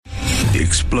the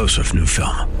explosive new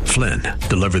film, Flynn,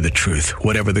 Deliver the Truth,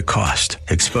 Whatever the Cost,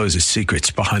 exposes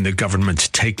secrets behind the government's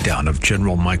takedown of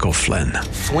General Michael Flynn.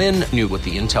 Flynn knew what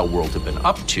the intel world had been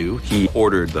up to. He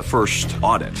ordered the first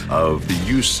audit of the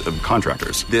use of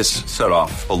contractors. This set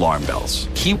off alarm bells.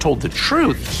 He told the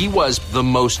truth. He was the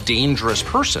most dangerous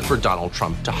person for Donald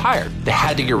Trump to hire. They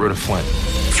had to get rid of Flynn.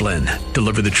 Flynn,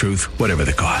 Deliver the Truth, Whatever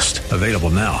the Cost. Available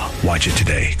now. Watch it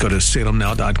today. Go to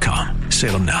salemnow.com.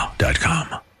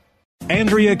 salemnow.com.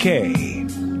 Andrea Kaye.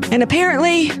 And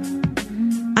apparently,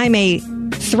 I'm a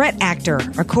threat actor,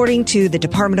 according to the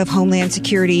Department of Homeland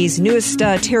Security's newest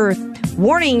terror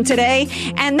warning today.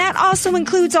 And that also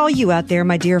includes all you out there,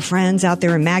 my dear friends out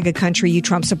there in MAGA country, you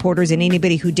Trump supporters, and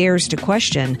anybody who dares to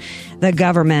question the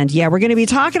government. Yeah, we're going to be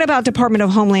talking about Department of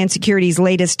Homeland Security's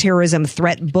latest terrorism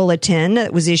threat bulletin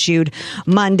that was issued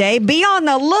Monday. Be on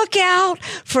the lookout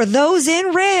for those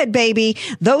in red, baby.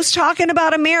 Those talking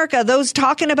about America, those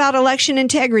talking about election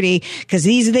integrity, because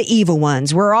these are the evil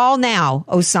ones. We're all now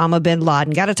Osama bin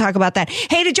Laden. Got to talk about that.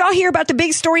 Hey, did y'all hear about the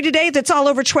big story today that's all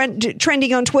over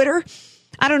trending on Twitter?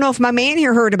 I don't know if my man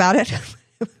here heard about it.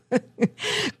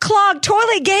 Clogged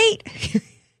toilet gate.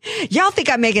 Y'all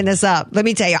think I'm making this up. Let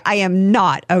me tell you, I am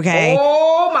not, okay?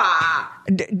 Oh, my.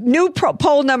 New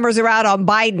poll numbers are out on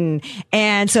Biden,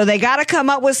 and so they got to come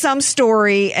up with some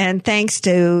story. And thanks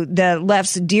to the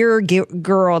left's dear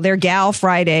girl, their gal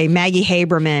Friday, Maggie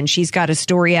Haberman, she's got a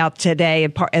story out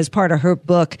today as part of her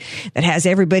book that has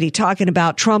everybody talking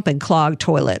about Trump and clogged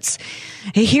toilets.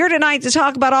 Here tonight to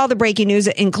talk about all the breaking news,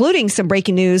 including some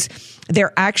breaking news.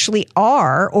 There actually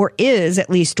are, or is, at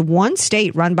least one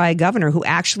state run by a governor who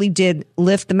actually did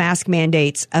lift the mask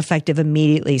mandates effective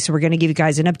immediately. So we're going to give you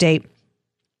guys an update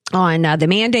on the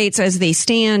mandates as they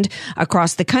stand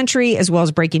across the country, as well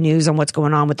as breaking news on what's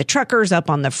going on with the truckers up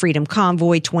on the Freedom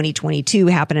Convoy 2022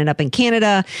 happening up in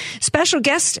Canada. Special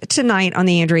guest tonight on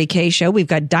the Andrea Kaye Show. We've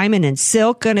got Diamond and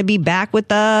Silk going to be back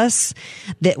with us.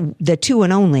 The two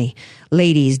and only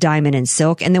ladies, Diamond and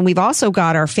Silk. And then we've also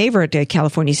got our favorite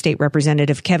California State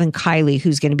Representative, Kevin Kiley,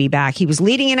 who's going to be back. He was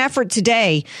leading an effort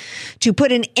today to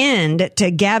put an end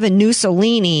to Gavin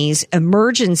Mussolini's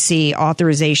emergency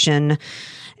authorization.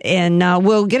 And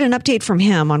we'll get an update from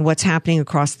him on what's happening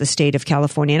across the state of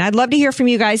California. And I'd love to hear from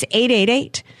you guys.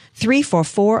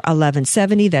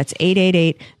 888-344-1170. That's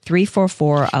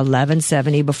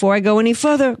 888-344-1170. Before I go any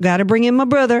further, got to bring in my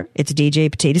brother. It's DJ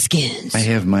Potato Skins. I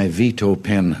have my veto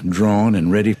pen drawn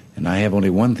and ready, and I have only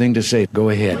one thing to say. Go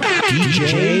ahead.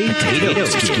 DJ Potato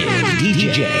Skins.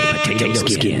 DJ Potato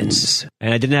Skins.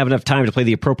 And I didn't have enough time to play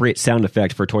the appropriate sound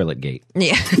effect for Toilet Gate.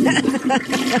 Yeah.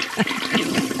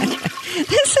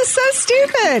 This is so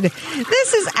stupid.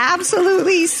 This is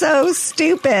absolutely so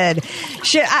stupid.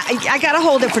 I got to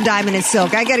hold it for Diamond and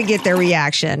Silk. I got to get their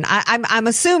reaction. I'm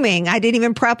assuming I didn't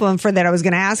even prep them for that. I was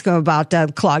going to ask them about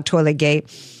clogged toilet gate.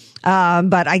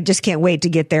 But I just can't wait to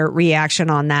get their reaction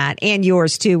on that, and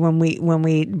yours too when we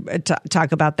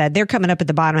talk about that. They're coming up at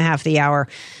the bottom half of the hour.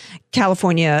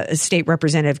 California State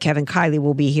Representative Kevin Kiley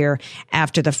will be here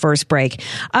after the first break.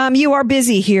 You are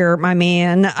busy here, my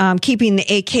man, keeping the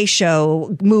AK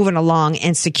show moving along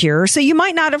and secure. So you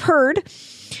might not have heard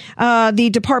the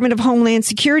Department of Homeland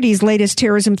Security's latest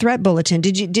terrorism threat bulletin.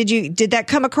 Did that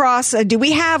come across? Do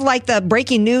we have like the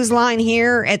breaking news line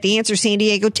here at the Answer San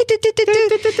Diego?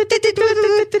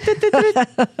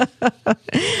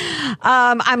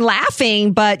 I'm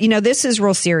laughing, but this is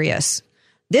real serious.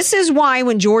 This is why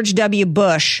when George W.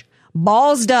 Bush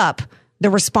ballsed up the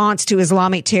response to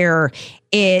Islamic terror,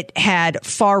 it had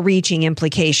far-reaching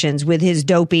implications with his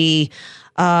dopey,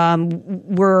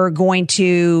 we're going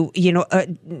to,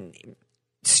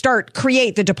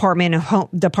 create the Department of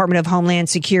Homeland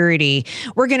Security.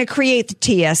 We're going to create the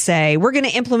TSA. We're going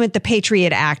to implement the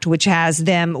Patriot Act, which had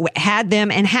them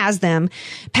and has them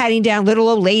patting down little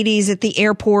old ladies at the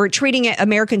airport, treating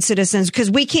American citizens, because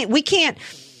we can't, what's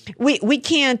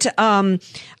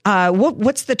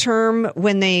the term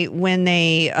when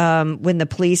the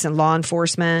police and law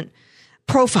enforcement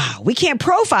profile? We can't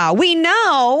profile. We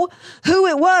know who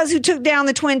it was who took down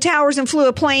the Twin Towers and flew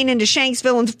a plane into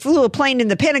Shanksville and flew a plane in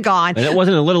the Pentagon. And it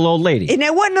wasn't a little old lady. And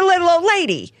it wasn't a little old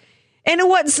lady. And it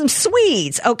wasn't some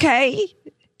Swedes, okay?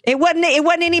 It wasn't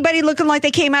anybody looking like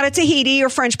they came out of Tahiti or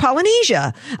French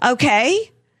Polynesia,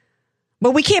 okay?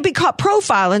 But we can't be caught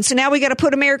profiling, so now we got to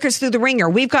put Americans through the ringer.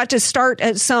 We've got to start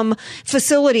at some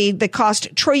facility that cost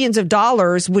trillions of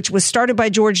dollars, which was started by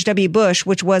George W. Bush,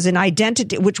 which was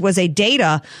a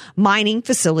data mining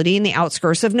facility in the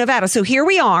outskirts of Nevada. So here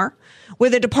we are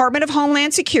with a Department of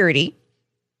Homeland Security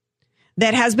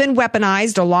that has been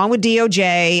weaponized along with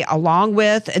DOJ, along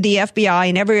with the FBI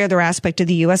and every other aspect of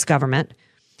the U.S. government.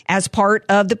 as part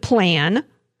of the plan.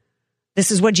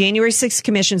 This is what January 6th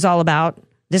Commission is all about.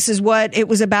 This is what it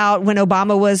was about when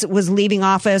Obama was leaving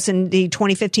office in the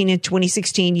 2015 and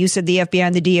 2016 use of the FBI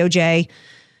and the DOJ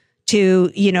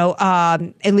to,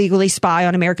 illegally spy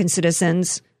on American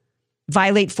citizens,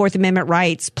 violate Fourth Amendment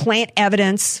rights, plant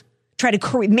evidence, try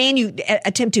to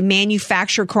attempt to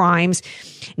manufacture crimes.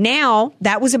 Now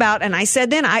that was about, and I said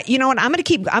then, I'm going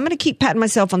to keep patting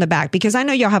myself on the back because I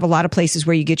know y'all have a lot of places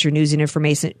where you get your news and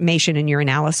information and your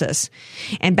analysis.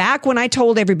 And back when I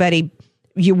told everybody,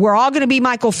 we're all going to be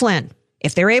Michael Flynn.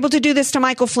 If they're able to do this to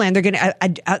Michael Flynn, they're going to,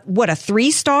 a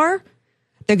 3-star?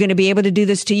 They're going to be able to do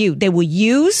this to you. They will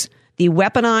use the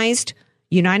weaponized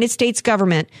United States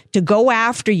government to go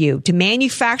after you, to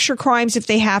manufacture crimes if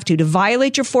they have to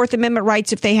violate your Fourth Amendment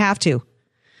rights if they have to,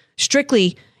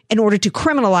 strictly in order to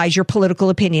criminalize your political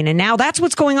opinion. And now that's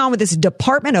what's going on with this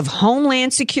Department of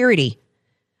Homeland Security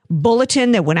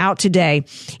bulletin that went out today.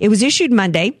 It was issued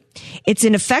Monday. It's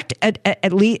in effect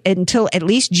until at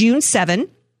least June 7.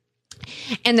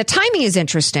 And the timing is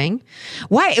interesting.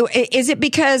 Why? Is it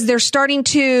because they're starting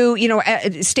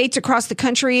to, states across the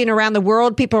country and around the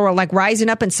world, people are like rising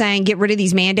up and saying, get rid of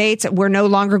these mandates. We're no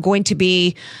longer going to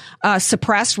be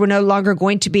suppressed. We're no longer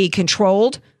going to be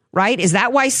controlled. Right? Is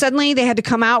that why suddenly they had to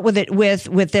come out with it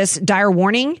with this dire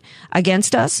warning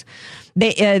against us?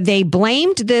 They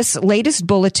blamed this latest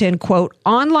bulletin, quote,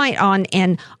 on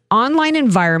an online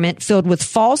environment filled with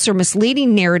false or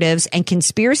misleading narratives and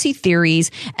conspiracy theories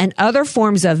and other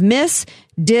forms of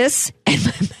dis,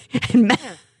 and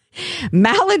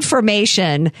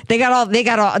malinformation. They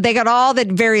got all the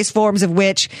various forms of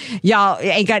which y'all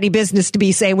ain't got any business to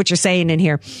be saying what you're saying in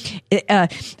here.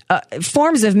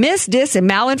 Forms of dis, and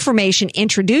malinformation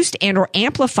introduced and or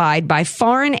amplified by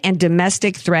foreign and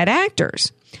domestic threat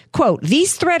actors. Quote,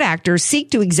 these threat actors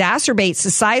seek to exacerbate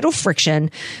societal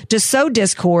friction, to sow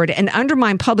discord, and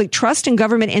undermine public trust in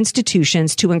government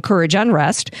institutions to encourage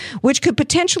unrest, which could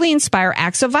potentially inspire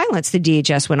acts of violence, the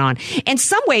DHS went on. In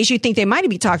some ways, you think they might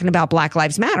be talking about Black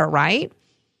Lives Matter, right?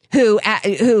 Who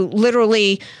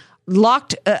literally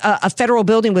locked a federal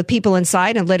building with people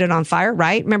inside and lit it on fire,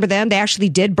 right? Remember them? They actually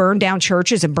did burn down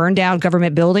churches and burn down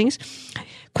government buildings.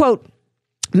 Quote,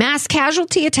 mass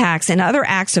casualty attacks and other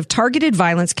acts of targeted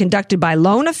violence conducted by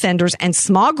lone offenders and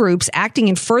small groups acting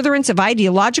in furtherance of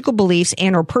ideological beliefs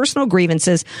and or personal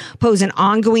grievances pose an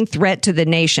ongoing threat to the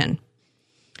nation.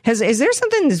 Is there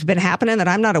something that's been happening that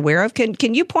I'm not aware of?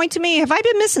 Can you point to me? Have I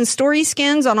been missing story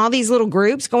skins on all these little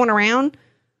groups going around?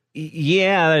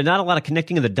 Yeah, not a lot of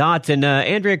connecting of the dots. And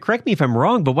Andrea, correct me if I'm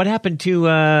wrong, but what happened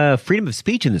to freedom of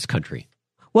speech in this country?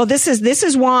 Well, this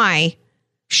is why.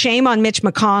 Shame on Mitch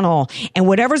McConnell and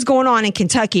whatever's going on in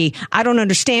Kentucky. I don't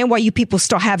understand why you people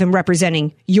still have him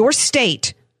representing your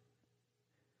state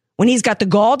when he's got the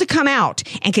gall to come out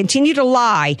and continue to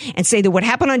lie and say that what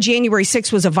happened on January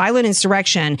 6th was a violent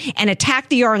insurrection and attack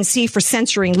the RNC for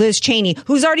censoring Liz Cheney,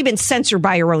 who's already been censored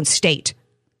by her own state.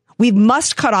 We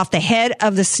must cut off the head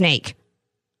of the snake.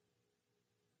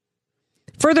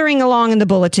 Furthering along in the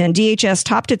bulletin, DHS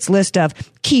topped its list of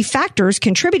key factors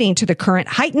contributing to the current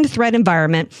heightened threat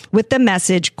environment with the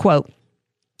message, quote,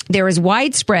 there is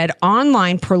widespread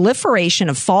online proliferation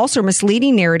of false or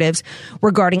misleading narratives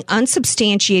regarding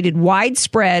unsubstantiated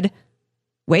widespread,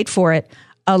 wait for it,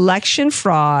 election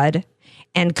fraud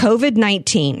and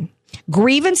COVID-19.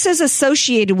 Grievances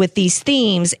associated with these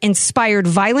themes inspired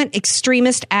violent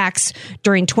extremist acts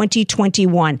during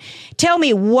 2021. Tell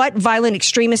me what violent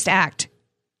extremist act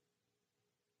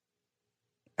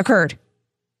occurred.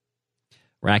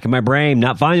 Racking my brain,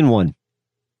 not finding one.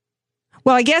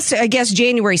 Well, I guess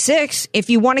January 6th,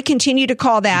 if you want to continue to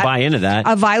call that, buy into that,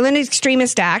 a violent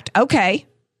extremist act, okay.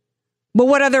 But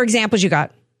what other examples you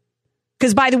got?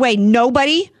 Because, by the way,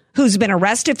 nobody who's been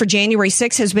arrested for January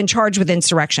 6th has been charged with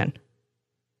insurrection.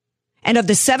 And of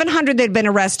the 700 that have been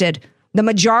arrested, the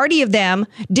majority of them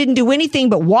didn't do anything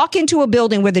but walk into a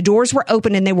building where the doors were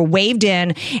open and they were waved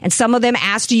in. And some of them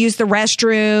asked to use the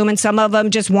restroom and some of them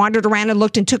just wandered around and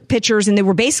looked and took pictures. And they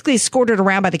were basically escorted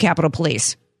around by the Capitol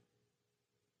Police.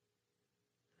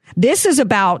 This is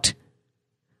about,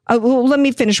 let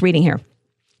me finish reading here.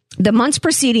 The months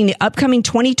preceding the upcoming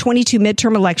 2022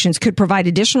 midterm elections could provide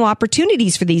additional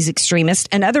opportunities for these extremists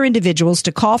and other individuals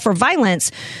to call for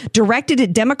violence directed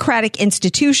at democratic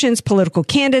institutions, political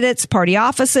candidates, party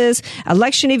offices,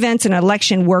 election events, and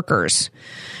election workers.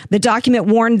 The document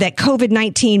warned that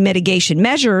COVID-19 mitigation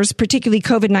measures, particularly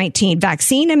COVID-19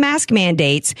 vaccine and mask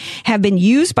mandates, have been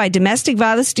used by domestic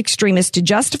violence extremists to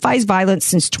justify violence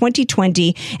since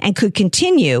 2020 and could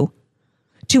continue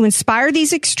to inspire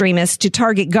these extremists to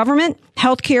target government,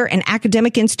 healthcare, and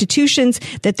academic institutions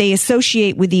that they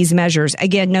associate with these measures.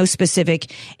 Again, no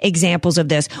specific examples of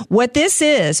this. What this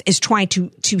is trying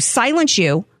to silence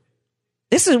you.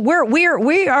 This is where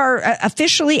we are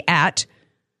officially at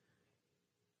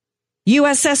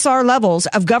USSR levels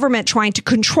of government trying to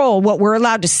control what we're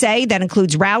allowed to say. That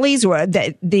includes rallies. Or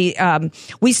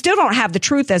we still don't have the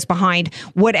truth as behind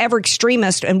whatever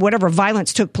extremist and whatever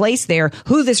violence took place there,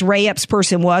 who this Ray Epps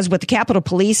person was, what the Capitol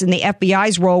Police and the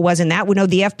FBI's role was in that. We know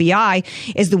the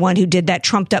FBI is the one who did that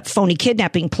trumped up phony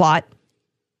kidnapping plot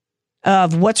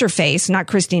of what's her face, not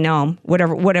Kristi Noem,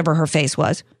 whatever her face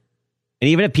was. And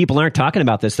even if people aren't talking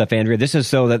about this stuff, Andrea, this is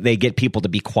so that they get people to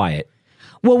be quiet.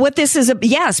 Well, what this is,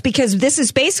 yes, because this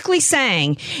is basically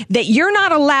saying that you're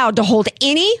not allowed to hold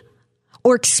any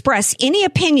or express any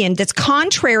opinion that's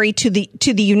contrary to the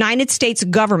United States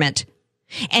government.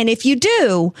 And if you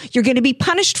do, you're going to be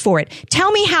punished for it.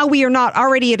 Tell me how we are not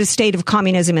already at a state of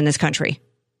communism in this country.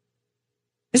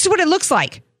 This is what it looks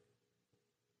like.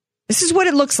 This is what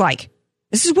it looks like.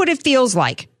 This is what it feels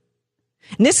like.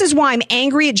 And this is why I'm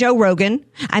angry at Joe Rogan.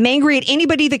 I'm angry at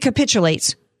anybody that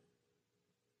capitulates.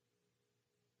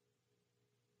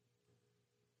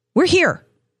 We're here.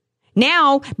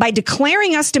 Now, by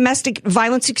declaring us domestic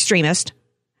violence extremists,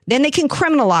 then they can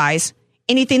criminalize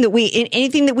anything that we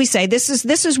say. This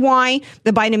is why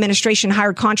the Biden administration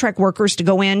hired contract workers to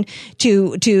go in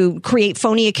to create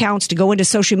phony accounts, to go into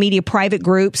social media private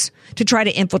groups, to try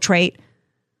to infiltrate.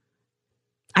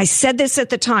 I said this at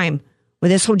the time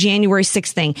with this whole January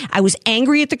 6th thing. I was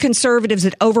angry at the conservatives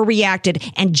that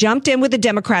overreacted and jumped in with the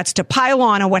Democrats to pile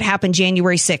on what happened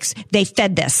January 6th. They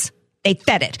fed this. They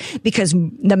fed it because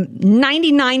the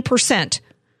 99%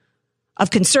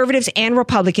 of conservatives and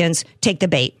Republicans take the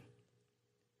bait.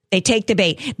 They take the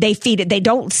bait. They feed it. They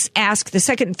don't ask the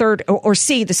second and third or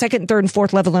see the second, third, and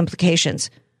fourth level implications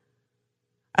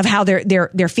of how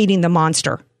they're feeding the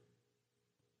monster.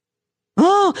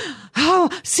 Oh,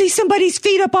 see somebody's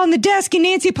feet up on the desk in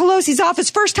Nancy Pelosi's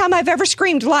office. First time I've ever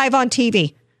screamed live on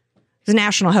TV. There's a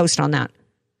national host on that.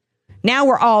 Now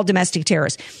we're all domestic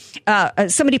terrorists.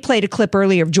 Somebody played a clip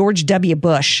earlier of George W.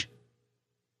 Bush,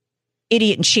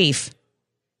 idiot in chief,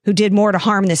 who did more to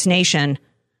harm this nation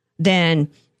than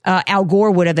Al Gore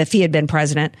would have if he had been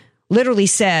president. Literally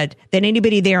said that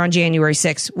anybody there on January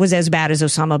 6th was as bad as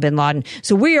Osama bin Laden.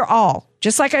 So we are all,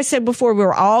 just like I said before,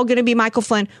 we're all going to be Michael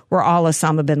Flynn. We're all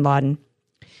Osama bin Laden.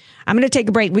 I'm going to take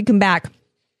a break. We come back.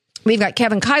 We've got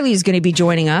Kevin Kiley who's going to be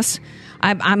joining us.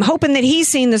 I'm hoping that he's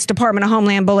seen this Department of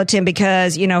Homeland Bulletin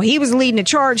because, he was leading a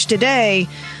charge today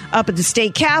up at the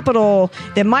state capitol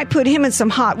that might put him in some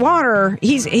hot water.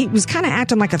 He was kind of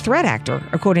acting like a threat actor,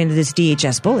 according to this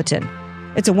DHS bulletin.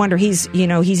 It's a wonder he's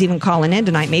even calling in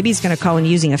tonight. Maybe he's going to call in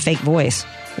using a fake voice.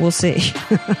 We'll see.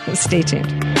 Stay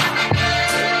tuned.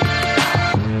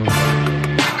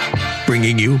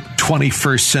 Bringing you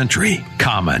 21st century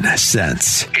common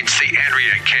sense. It's the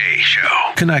Andrea Kaye Show.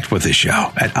 Connect with the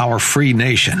show at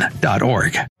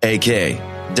ourfreenation.org.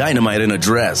 AK, dynamite in a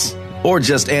dress. Or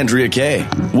just Andrea Kaye.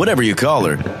 Whatever you call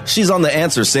her. She's on The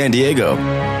Answer San Diego.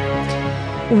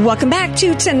 Welcome back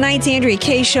to tonight's Andrea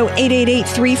Kaye Show,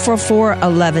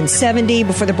 888-344-1170.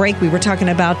 Before the break, we were talking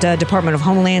about Department of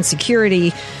Homeland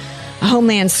Security,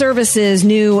 Homeland Services,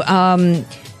 new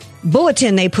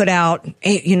bulletin they put out,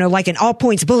 like an all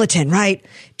points bulletin, right?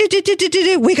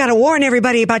 We got to warn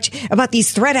everybody about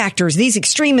these threat actors, these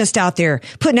extremists out there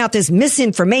putting out this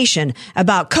misinformation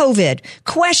about COVID,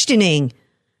 questioning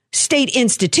state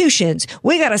institutions.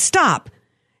 We got to stop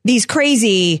these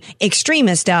crazy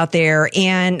extremists out there.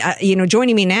 And,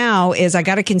 joining me now is I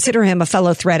got to consider him a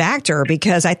fellow threat actor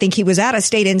because I think he was at a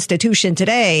state institution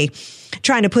today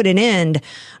trying to put an end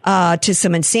to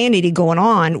some insanity going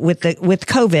on with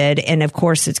COVID. And of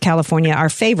course, it's California, our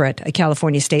favorite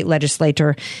California state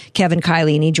legislator, Kevin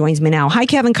Kiley, and he joins me now. Hi,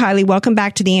 Kevin Kiley. Welcome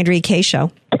back to the Andrea Kaye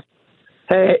Show.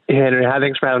 Hey, Henry.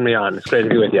 Thanks for having me on. It's great to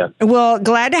be with you. Well,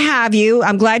 glad to have you.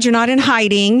 I'm glad you're not in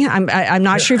hiding. I'm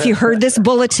not sure if you heard this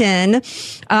bulletin.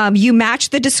 You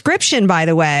matched the description, by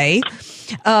the way,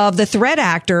 of the threat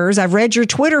actors. I've read your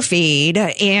Twitter feed,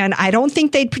 and I don't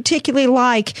think they'd particularly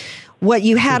like what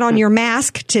you had on your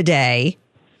mask today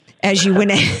as you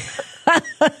went in.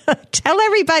 Tell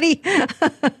everybody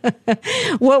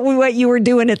what you were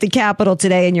doing at the Capitol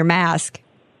today in your mask.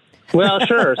 Well,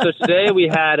 sure. So today we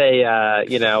had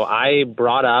I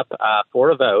brought up for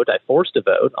a vote, I forced a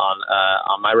vote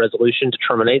on my resolution to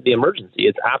terminate the emergency.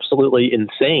 It's absolutely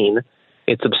insane.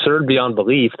 It's absurd beyond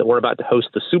belief that we're about to host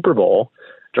the Super Bowl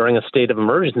during a state of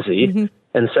emergency. Mm-hmm.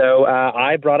 And so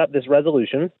I brought up this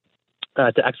resolution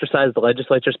to exercise the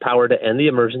legislature's power to end the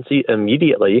emergency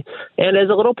immediately. And as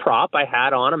a little prop, I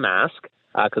had on a mask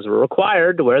because we're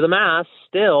required to wear the mask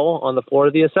still on the floor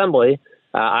of the assembly.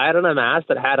 I had on a mask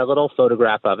that had a little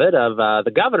photograph of it, of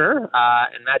the governor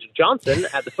and Magic Johnson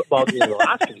at the football game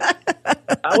last week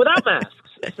without masks.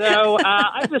 So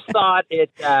I just thought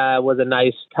it was a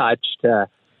nice touch to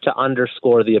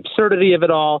underscore the absurdity of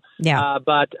it all. Yeah.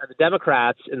 But the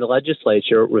Democrats in the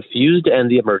legislature refused to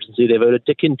end the emergency. They voted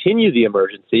to continue the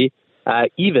emergency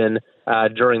even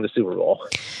during the Super Bowl.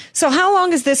 So how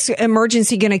long is this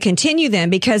emergency going to continue then?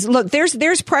 Because look,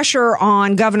 there's pressure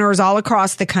on governors all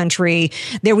across the country.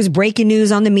 There was breaking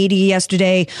news on the media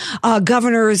yesterday,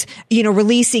 governors,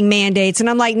 releasing mandates. And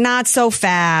I'm like, not so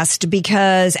fast,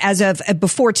 because as of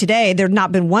before today, there'd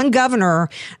not been one governor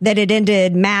that had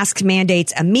ended mask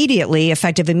mandates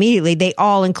effective immediately. They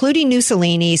all, including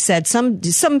Mussolini, said some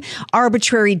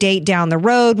arbitrary date down the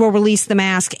road will release the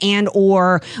mask and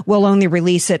or will only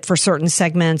release it for certain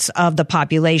segments of the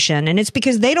population. And it's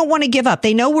because they don't want to give up.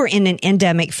 They know we're in an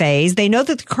endemic phase. They know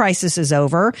that the crisis is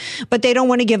over, but they don't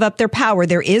want to give up their power.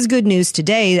 There is good news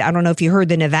today. I don't know if you heard,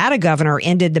 the Nevada governor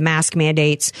ended the mask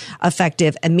mandates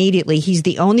effective immediately. He's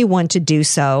the only one to do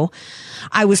so.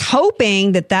 I was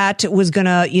hoping that was going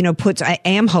to, I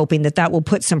am hoping that will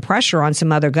put some pressure on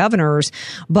some other governors.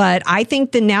 But I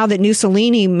think that now that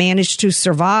Mussolini managed to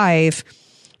survive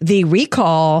the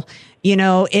recall,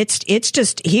 it's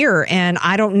just here. And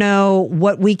I don't know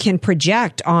what we can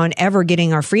project on ever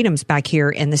getting our freedoms back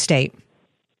here in the state.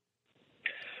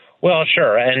 Well,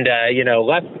 sure. And,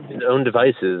 left to his own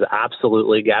devices,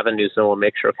 absolutely. Gavin Newsom will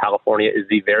make sure California is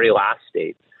the very last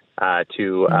state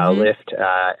to lift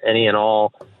any and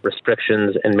all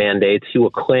restrictions and mandates. He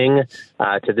will cling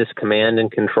to this command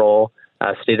and control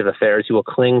state of affairs. He will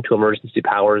cling to emergency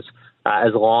powers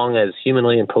as long as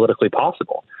humanly and politically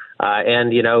possible.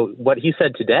 And what he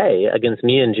said today against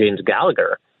me and James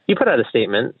Gallagher, he put out a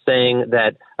statement saying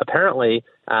that apparently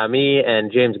me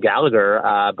and James Gallagher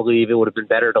believe it would have been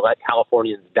better to let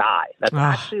Californians die. That's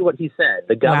actually what he said.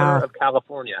 The governor of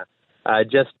California,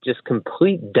 just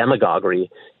complete demagoguery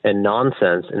and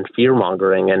nonsense and fear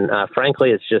mongering. And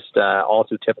frankly, it's just all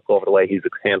too typical of the way he's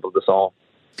handled this all.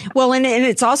 Well, and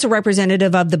it's also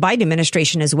representative of the Biden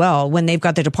administration as well, when they've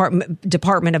got the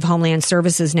Department of Homeland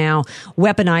Services now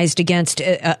weaponized against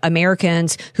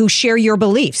Americans who share your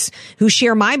beliefs, who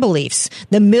share my beliefs,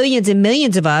 the millions and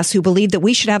millions of us who believe that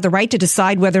we should have the right to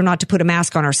decide whether or not to put a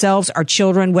mask on ourselves, our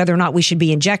children, whether or not we should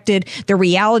be injected. The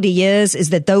reality is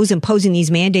that those imposing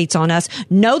these mandates on us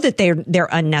know that they're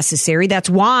unnecessary. That's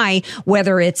why,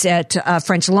 whether it's at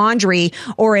French Laundry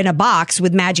or in a box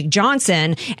with Magic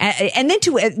Johnson, and then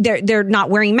they're not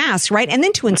wearing masks, right? And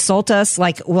then to insult us,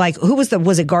 like who was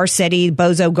it Garcetti,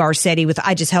 Bozo Garcetti with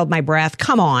 "I just held my breath."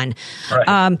 Come on.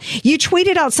 Right. You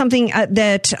tweeted out something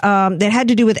that had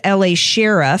to do with LA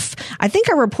sheriff. I think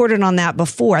I reported on that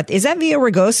before. Is that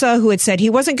Villaraigosa, who had said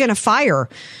he wasn't going to fire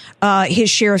his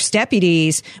sheriff's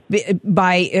deputies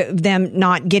by them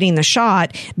not getting the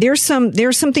shot? There's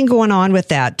something going on with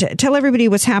that. Tell everybody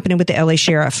what's happening with the LA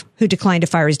sheriff who declined to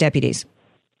fire his deputies.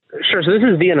 Sure. So this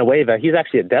is Villanueva. He's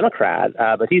actually a Democrat,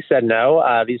 but he said no.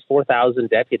 These 4,000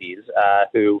 deputies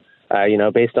who,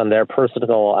 based on their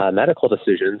personal medical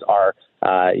decisions, are,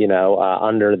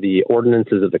 under the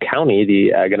ordinances of the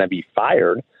county, going to be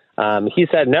fired. He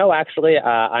said no. Actually,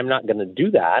 I'm not going to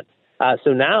do that.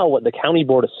 So now what the County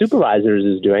Board of Supervisors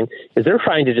is doing is they're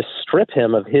trying to just strip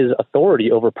him of his authority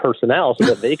over personnel so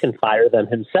that they can fire them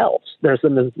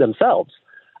themselves.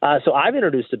 So I've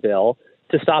introduced a bill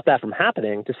to stop that from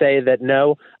happening, to say that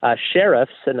no,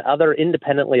 sheriffs and other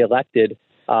independently elected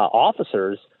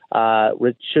officers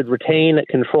should retain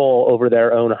control over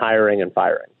their own hiring and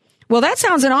firing. Well, that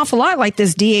sounds an awful lot like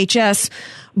this DHS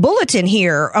bulletin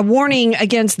here, a warning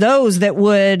against those that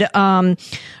would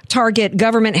target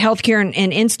government healthcare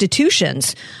and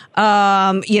institutions,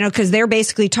 because they're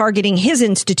basically targeting his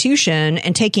institution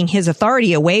and taking his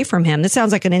authority away from him. This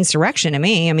sounds like an insurrection to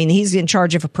me. I mean, he's in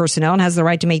charge of a personnel and has the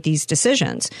right to make these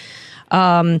decisions.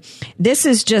 This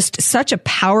is just such a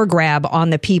power grab on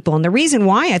the people. And the reason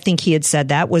why I think he had said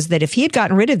that was that if he had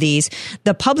gotten rid of these,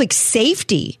 the public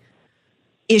safety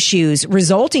issues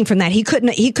resulting from that, he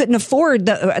couldn't afford,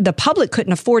 the public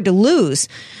couldn't afford to lose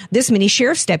this many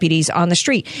sheriff's deputies on the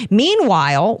street.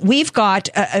 Meanwhile, we've got,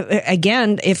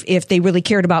 again, if they really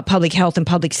cared about public health and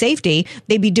public safety,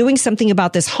 they'd be doing something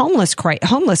about this homeless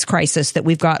crisis that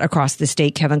we've got across the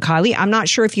state, Kevin Kiley. I'm not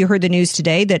sure if you heard the news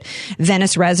today that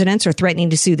Venice residents are threatening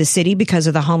to sue the city because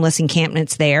of the homeless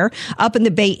encampments there. Up in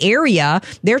the Bay Area,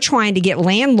 they're trying to get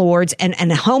landlords and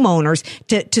homeowners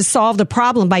to solve the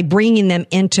problem by bringing them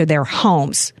into their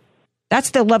homes. That's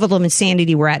the level of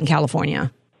insanity we're at in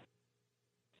California.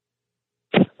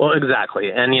 Well,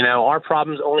 exactly. And, our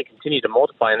problems only continue to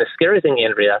multiply. And the scary thing,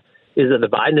 Andrea, is that the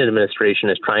Biden administration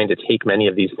is trying to take many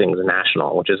of these things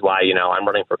national, which is why, I'm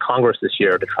running for Congress this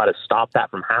year to try to stop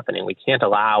that from happening. We can't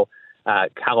allow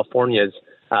California's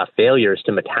failures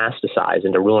to metastasize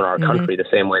and to ruin our country the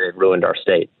same way they've ruined our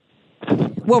state.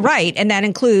 Well, right. And that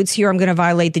includes here, I'm going to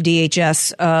violate the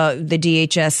DHS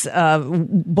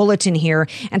bulletin here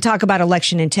and talk about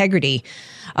election integrity.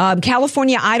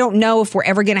 California, I don't know if we're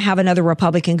ever going to have another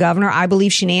Republican governor. I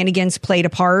believe shenanigans played a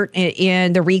part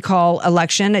in the recall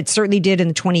election. It certainly did in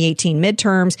the 2018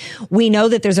 midterms. We know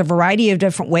that there's a variety of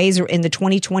different ways in the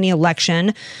 2020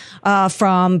 election,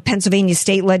 from Pennsylvania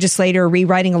state legislator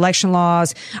rewriting election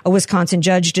laws. A Wisconsin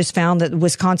judge just found that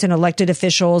Wisconsin elected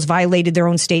officials violated their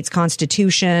own state's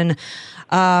constitution.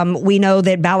 We know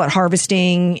that ballot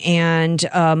harvesting and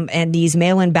these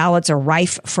mail-in ballots are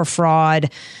rife for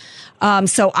fraud.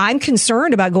 So I'm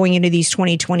concerned about going into these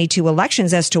 2022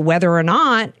 elections as to whether or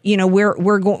not,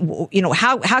 we're going,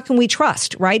 how can we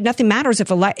trust, right? Nothing matters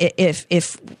if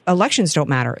elections don't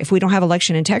matter, if we don't have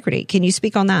election integrity. Can you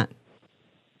speak on that?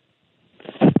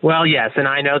 Well, yes, and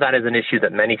I know that is an issue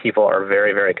that many people are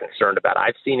very, very concerned about.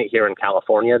 I've seen it here in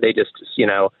California. They just,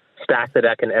 stack the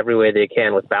deck in every way they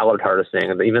can with ballot harvesting.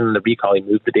 Even in the recall, he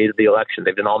moved the date of the election.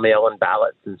 They've done all mail-in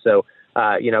ballots. And so,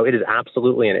 it is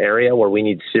absolutely an area where we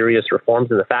need serious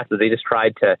reforms. And the fact that they just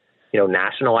tried to,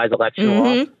 nationalize election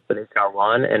law for the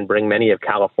HR1 and bring many of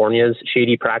California's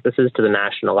shady practices to the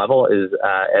national level is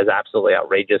absolutely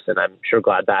outrageous. And I'm sure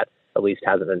glad that at least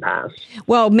hasn't been passed.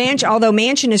 Well, although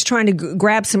Manchin is trying to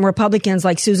grab some Republicans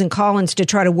like Susan Collins to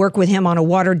try to work with him on a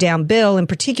watered-down bill, in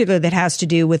particular that has to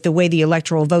do with the way the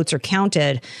electoral votes are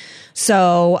counted.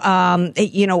 So, I'm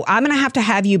going to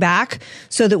have you back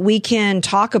so that we can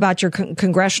talk about your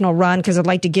congressional run, because I'd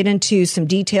like to get into some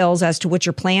details as to what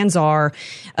your plans are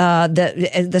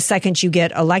the second you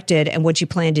get elected and what you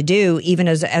plan to do, even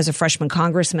as a freshman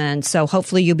congressman. So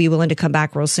hopefully you'll be willing to come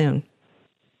back real soon.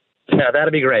 Yeah,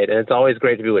 that'd be great. And it's always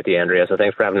great to be with you, Andrea. So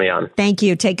thanks for having me on. Thank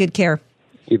you. Take good care.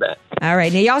 You bet. All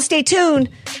right. Now, y'all stay tuned,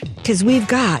 because we've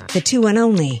got the two and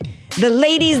only, the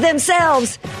ladies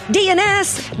themselves,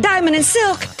 DNS, Diamond and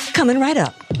Silk, coming right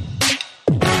up.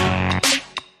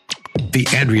 The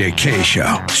Andrea Kaye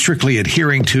Show, strictly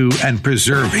adhering to and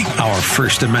preserving our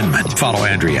First Amendment. Follow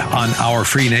Andrea on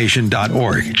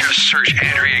ourfreenation.org. Just search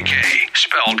Andrea Kaye,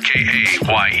 spelled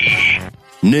Kaye.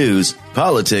 News,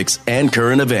 politics, and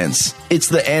current events. It's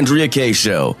the Andrea Kaye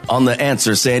Show on The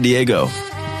Answer San Diego.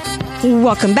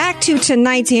 Welcome back to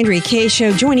tonight's Andrea Kaye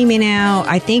Show. Joining me now,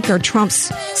 I think, are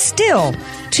Trump's still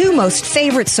two most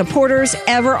favorite supporters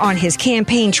ever on his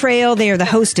campaign trail. They are the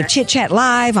host of Chit Chat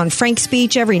Live on Frank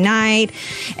Speech every night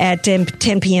at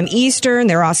 10 p.m. Eastern.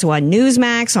 They're also on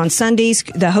Newsmax on Sundays.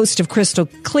 The host of Crystal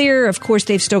Clear. Of course,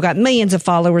 they've still got millions of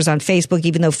followers on Facebook,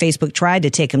 even though Facebook tried to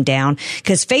take them down,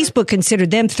 because Facebook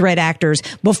considered them threat actors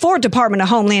before Department of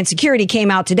Homeland Security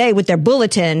came out today with their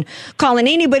bulletin calling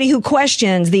anybody who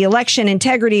questions the election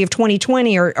integrity of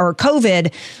 2020 or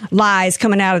COVID lies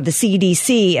coming out of the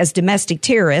CDC as domestic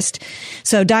terrorists.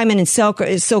 So Diamond and Silk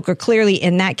are clearly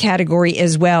in that category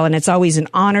as well. And it's always an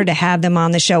honor to have them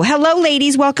on the show. Hello,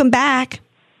 ladies. Welcome back.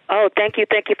 Oh, thank you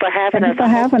for having us.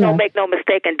 Don't make no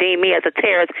mistake and deem me as a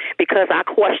terrorist because I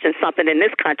questioned something in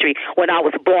this country when I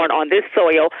was born on this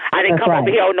soil. I didn't come over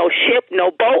here on no ship,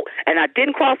 no boat, and I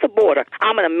didn't cross the border.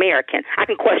 I'm an American. I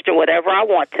can question whatever I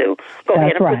want to. Go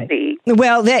ahead and proceed.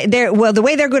 Well, the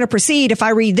way they're going to proceed, if I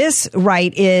read this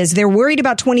right, is they're worried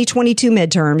about 2022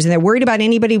 midterms, and they're worried about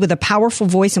anybody with a powerful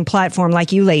voice and platform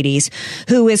like you ladies,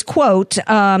 who is, quote,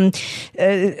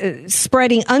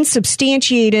 spreading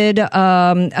unsubstantiated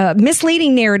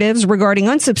misleading narratives regarding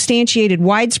unsubstantiated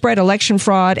widespread election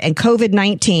fraud and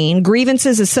COVID-19.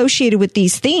 Grievances associated with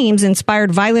these themes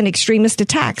inspired violent extremist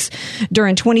attacks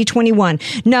during 2021.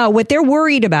 No, what they're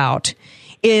worried about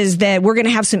is that we're going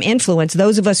to have some influence,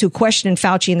 those of us who question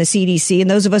Fauci and the CDC,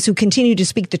 and those of us who continue to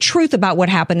speak the truth about what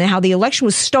happened and how the election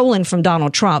was stolen from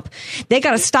Donald Trump. They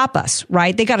got to stop us,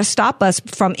 right? They got to stop us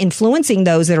from influencing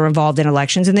those that are involved in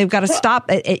elections, and they've got to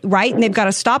stop, right? And they've got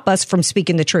to stop us from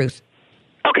speaking the truth.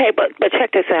 Okay, but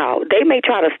check this out. They may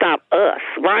try to stop us,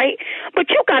 right? But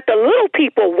you got the little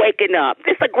people waking up.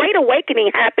 There's a great awakening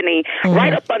happening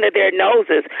right up under their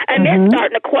noses. And they're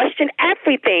starting to question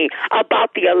everything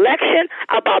about the election,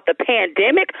 about the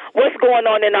pandemic, what's going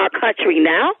on in our country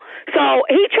now. So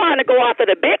he's trying to go after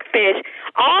the big fish.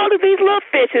 All of these little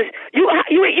fishes, you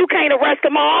can't arrest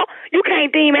them all. You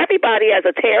can't deem everybody as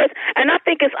a terrorist. And I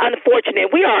think it's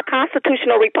unfortunate. We are a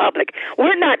constitutional republic.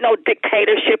 We're not no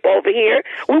dictatorship over here.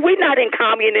 We're not in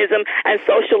communism and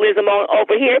socialism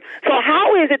over here. So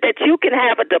how is it that you can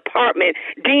have a department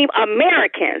deem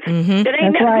Americans that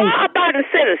ain't law-abiding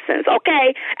citizens,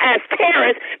 okay, as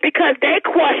terrorists because they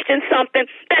question something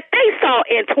that they saw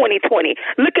in 2020?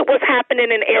 Look at what's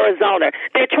happening in Arizona.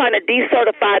 They're trying to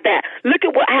decertify that. Look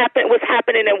at what's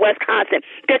happening in Wisconsin.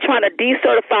 They're trying to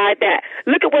decertify that.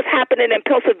 Look at what's happening in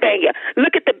Pennsylvania.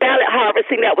 Look at the ballot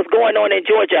harvesting that was going on in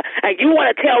Georgia. And you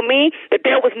want to tell me that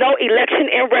there was no election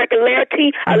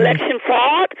irregularity, election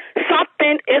fraud?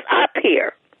 Something is up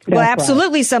here. Well,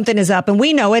 absolutely something is up, and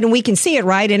we know it, and we can see it,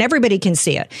 right? And everybody can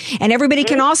see it. And everybody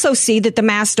can also see that the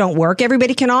masks don't work.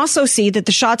 Everybody can also see that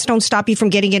the shots don't stop you from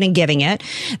getting it and giving it.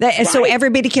 So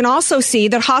everybody can also see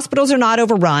that hospitals are not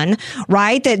overrun,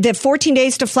 right? That 14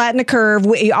 days to flatten the curve.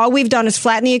 All we've done is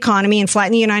flatten the economy and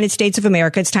flatten the United States of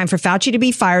America. It's time for Fauci to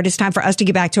be fired. It's time for us to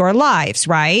get back to our lives,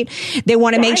 right? They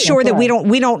want to make sure that we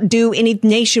don't do any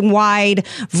nationwide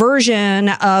version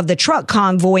of the truck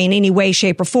convoy in any way,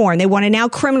 shape, or form. They want to now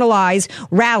criminalize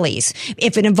rallies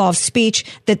if it involves speech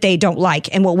that they don't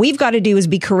like. And what we've got to do is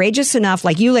be courageous enough,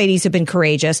 like you ladies have been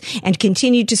courageous, and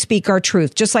continue to speak our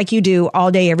truth, just like you do all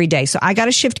day, every day. So I got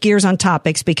to shift gears on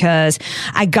topics because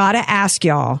I got to ask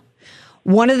y'all,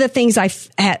 one of the things I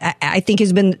think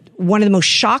has been one of the most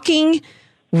shocking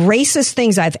racist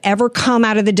things I've ever come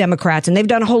out of the Democrats, and they've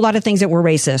done a whole lot of things that were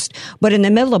racist, but in the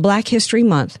middle of Black History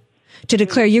Month, to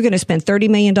declare you're going to spend $30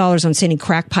 million on sending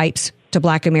crack pipes to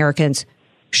Black Americans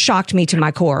shocked me to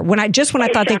my core. When I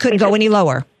thought they couldn't go any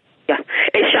lower. Yeah,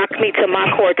 it shocked me to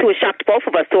my core too. It shocked both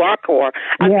of us to our core.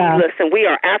 I mean, listen,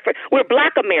 we're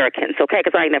Black Americans, okay?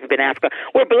 Because I ain't never been Africa.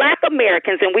 We're Black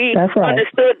Americans, and we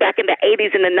understood back in the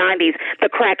 80s and the 90s the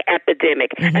crack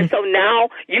epidemic. And so now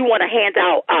you want to hand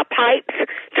out pipes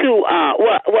to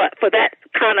what for that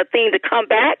kind of thing to come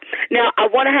back. Now, I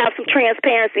want to have some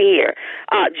transparency here.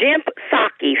 Jen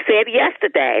Psaki said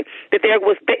yesterday that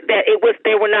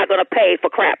they were not going to pay for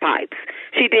crack pipes.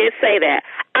 She did say that.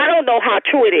 I don't know how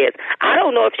true it is. I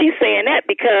don't know if she's saying that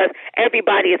because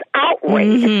everybody is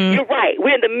outraged. You're right.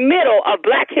 We're in the middle of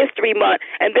Black History Month,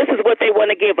 and this is what they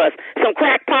want to give us: some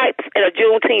crack pipes and a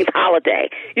Juneteenth holiday.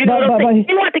 You know what I'm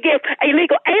saying? You want to give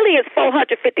illegal aliens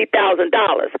 $450,000,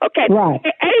 okay? Right.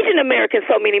 Asian Americans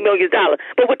so many millions of dollars.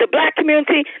 But with the Black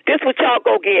community, this what y'all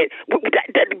go get,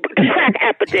 the crack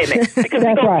epidemic. Because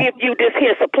we're going to give you this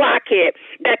here supply kit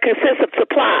that consists of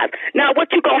supplies. Now,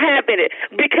 what you going to have in it?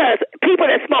 Because people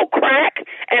that smoke crack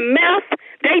and meth,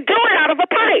 they do it out of a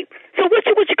pipe. So what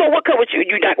you go? What color is it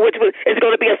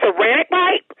going to be a ceramic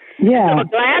pipe? Yeah, a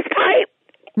glass pipe.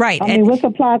 Right. I mean, what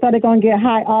supplies are they going to get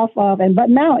high off of? But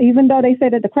now, even though they say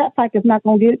that the crack pipe is not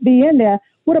going to be in there,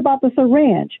 what about the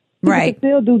syringe? People can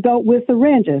still do dope with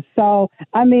syringes. So,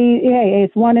 I mean, hey,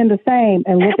 it's one and the same.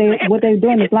 And what they're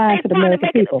doing is lying to the American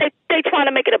people. They're trying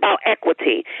to make it about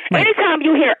equity. Right. Anytime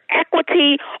you hear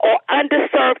equity or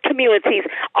underserved communities,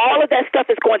 all of that stuff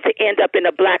is going to end up in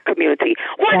the Black community.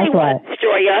 Why they want to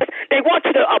destroy us? They want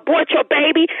you to abort your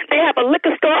baby. They have a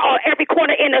liquor store on every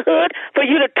corner in the hood for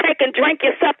you to take and drink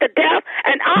yourself to death.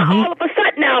 And all of a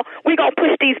sudden now, we're going to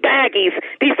push these baggies,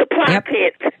 these supply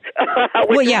kits.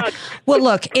 Well,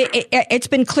 look, it's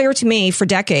been clear to me for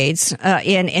decades,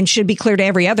 and should be clear to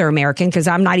every other American because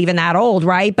I'm not even that old,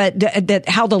 right? But that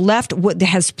how the left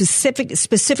has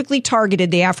specifically targeted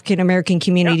the African American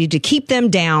community to keep them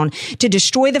down, to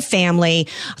destroy the family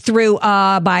through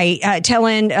by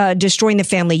destroying the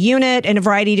family unit in a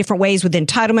variety of different ways with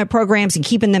entitlement programs and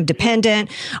keeping them dependent,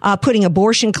 putting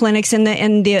abortion clinics in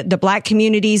the Black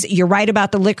communities. You're right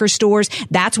about the liquor stores.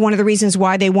 That's one of the reasons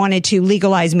why they wanted to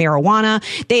legalize marijuana.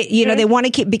 They want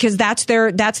to keep, because that's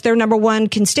their number one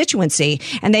constituency,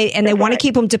 and they want to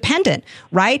keep them dependent,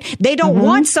 right? They don't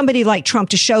want somebody like Trump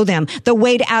to show them the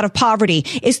way out of poverty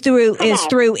is through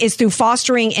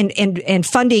fostering and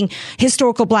funding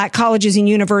historical Black colleges and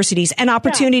universities and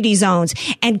opportunity zones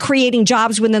and creating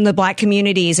jobs within the Black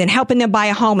communities and helping them buy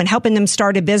a home and helping them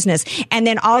start a business, and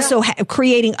then also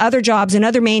creating other jobs and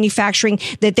other manufacturing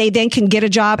that they then can get a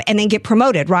job and then get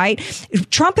promoted, right?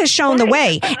 Trump has shown the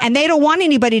way, and they don't want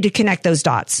anybody to connect those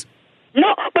dots.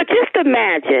 No, but just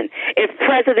imagine if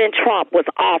President Trump was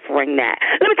offering that.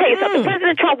 Let me tell you something.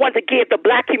 President Trump wants to give the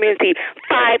Black community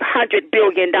 $500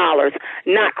 billion,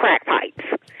 not crack pipes.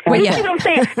 You see what I'm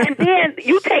saying? And then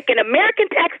you take an American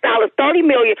tax dollars, $30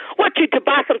 million, to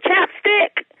buy some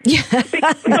chapstick? Yeah.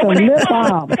 So when they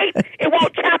it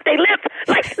won't chop their lips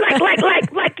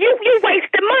like you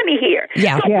wasting money here.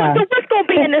 Yeah. So what's going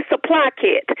to be in this supply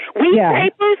kit? Weed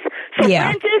papers,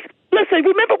 syringes. Listen,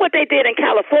 remember what they did in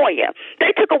California?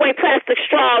 They took away plastic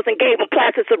straws and gave them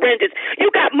plastic syringes. You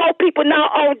got got more people now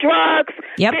on drugs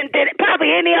than probably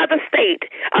any other state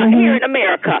here in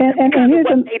America because of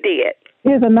what they did.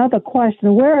 Here's another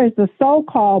question. Where is the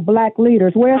so-called black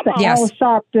leaders? Where's the Al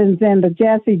Sharptons and the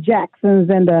Jesse Jacksons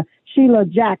and the Sheila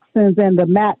Jacksons and the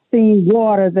Maxine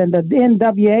Waters and the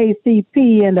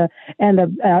NAACP and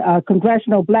the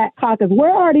Congressional Black Caucus? Where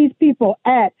are these people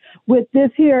at with this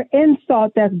here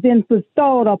insult that's been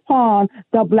bestowed upon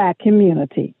the black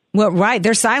community? Well, right.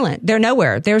 They're silent. They're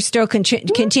nowhere. They're still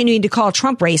continuing to call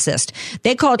Trump racist.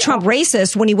 They called Trump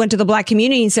racist when he went to the black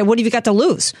community and said, what have you got to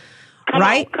lose? Come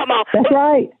on. That's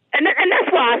right. And that's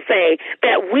why I say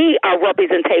that we are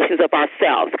representations of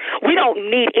ourselves. We don't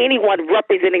need anyone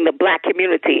representing the black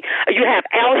community. You have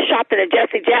Al Sharpton and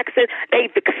Jesse Jackson.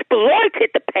 They've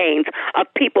exploited the pains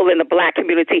of people in the black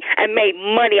community and made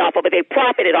money off of it. They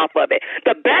profited off of it.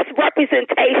 The best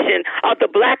representation of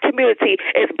the black community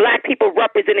is black people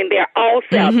representing their own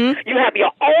selves. Mm-hmm. You have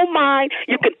your own mind.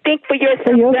 You can think for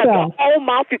yourself. You have your own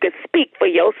mouth. You can speak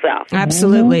for yourself.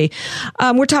 Absolutely.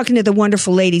 We're talking to the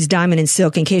wonderful ladies, Diamond and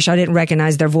Silk, in case I didn't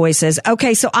recognize their voices.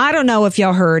 Okay, so I don't know if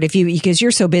y'all heard, because you're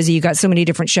so busy, you got so many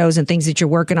different shows and things that you're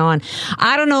working on.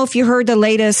 I don't know if you heard the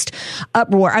latest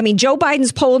uproar. I mean, Joe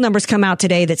Biden's poll numbers come out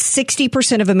today that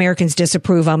 60% of Americans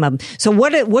disapprove of him. So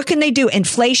what can they do?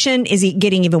 Inflation is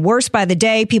getting even worse by the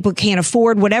day. People can't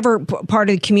afford whatever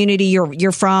part of the community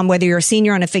you're from, whether you're a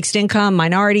senior on a fixed income,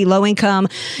 minority, low income.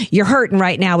 You're hurting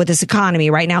right now with this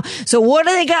economy right now. So what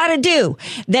do they got to do?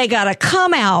 They got to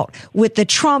come out with the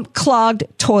Trump clogged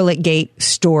toilet gate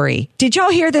story. Did y'all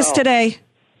hear this today?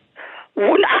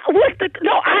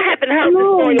 No, I haven't heard the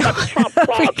story about the Trump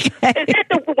clog. Okay. Is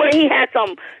that where he had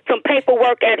some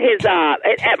paperwork at his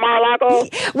at Mar-a-Lago?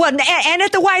 Well, and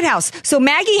at the White House. So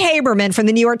Maggie Haberman from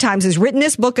the New York Times has written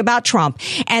this book about Trump,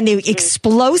 and the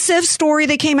explosive story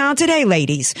that came out today,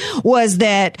 ladies, was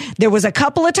that there was a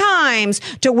couple of times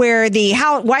to where the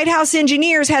White House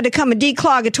engineers had to come and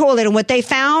declog a toilet, and what they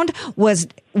found was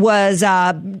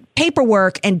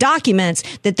paperwork and documents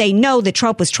that they know that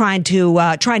Trump was trying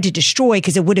to destroy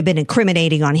because it would have been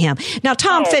incriminating on him. Now,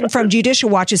 Tom Fitton from Judicial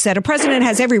Watch has said a president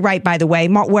has every right, by the way,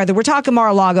 whether we're talking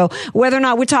Mar-a-Lago, whether or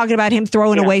not we're talking about him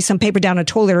throwing away some paper down a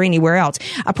toilet or anywhere else.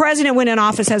 A president when in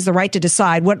office has the right to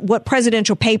decide what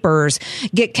presidential papers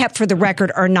get kept for the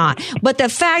record or not. But the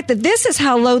fact that this is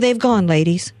how low they've gone,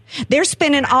 ladies, they're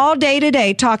spending all day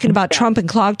today talking about Trump and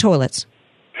clogged toilets.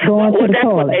 Well, that's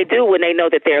what they do when they know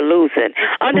that they're losing.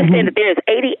 Understand that there's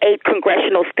 88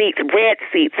 congressional seats, red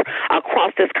seats,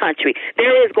 across this country.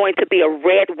 There is going to be a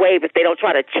red wave if they don't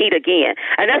try to cheat again.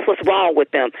 And that's what's wrong with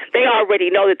them. They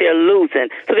already know that they're losing.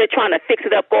 So they're trying to fix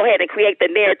it up, go ahead and create the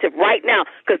narrative right now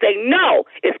because they know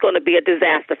it's going to be a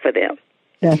disaster for them.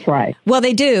 That's right. Well,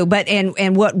 they do, but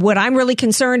and what I'm really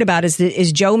concerned about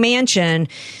is Joe Manchin,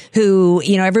 who,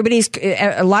 you know,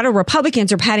 a lot of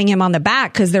Republicans are patting him on the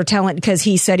back because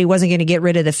he said he wasn't going to get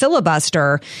rid of the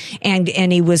filibuster and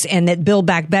that Build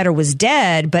Back Better was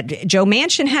dead. But Joe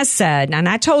Manchin has said, and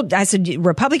I said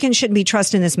Republicans shouldn't be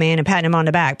trusting this man and patting him on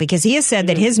the back because he has said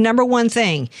that his number one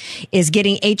thing is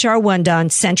getting H.R. 1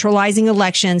 done, centralizing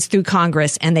elections through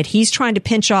Congress, and that he's trying to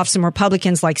pinch off some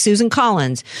Republicans like Susan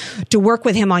Collins to work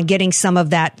with him on getting some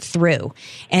of that through.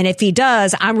 And if he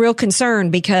does, I'm real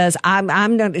concerned because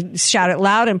I'm going to shout it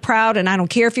loud and proud, and I don't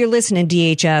care if you're listening,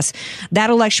 DHS, that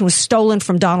election was stolen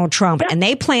from Donald Trump, and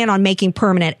they plan on making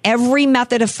permanent every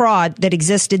method of fraud that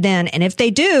existed then. And if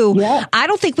they do, I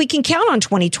don't think we can count on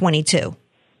 2022.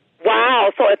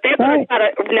 Wow. So if they're going to try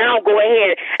to now go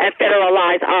ahead and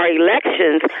federalize our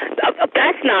elections,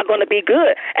 that's not going to be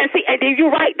good. And see, and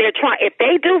you're right. They're trying. If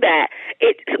they do that,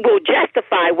 it will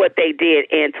justify what they did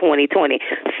in 2020.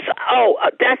 So,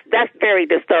 that's very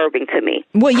disturbing to me.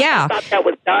 Well, yeah. I thought that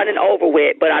was done and over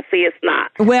with, but I see it's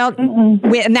not. Well,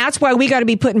 and that's why we got to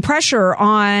be putting pressure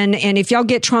on. And if y'all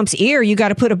get Trump's ear, you got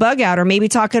to put a bug out, or maybe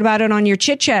talking about it on your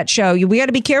Chit Chat show. We got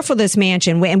to be careful of this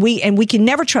Manchin, and we can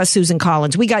never trust Susan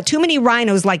Collins. We got too many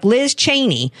rhinos like Liz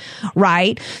Cheney,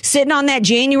 right, sitting on that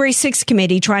January 6th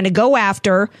committee trying to go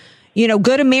after, you know,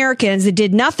 good Americans that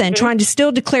did nothing, trying to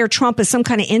still declare Trump as some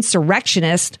kind of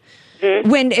insurrectionist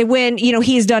when you know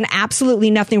he has done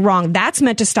absolutely nothing wrong. That's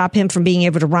meant to stop him from being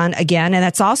able to run again, and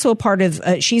that's also a part of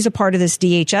she's a part of this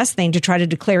DHS thing to try to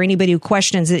declare anybody who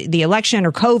questions the election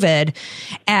or COVID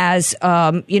as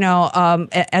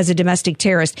as a domestic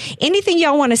terrorist. Anything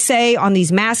y'all want to say on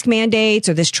these mask mandates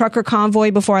or this trucker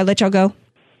convoy before I let y'all go?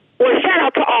 Well, shout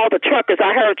out to all the truckers.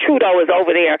 I heard Trudeau is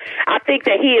over there. I think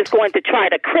that he is going to try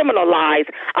to criminalize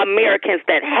Americans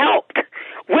that helped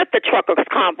with the truckers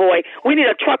convoy. We need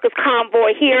a truckers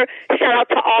convoy here. Shout out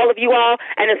to all of you all.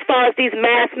 And as far as these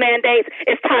mask mandates,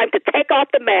 it's time to take off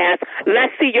the mask.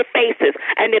 Let's see your faces.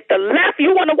 And if the left,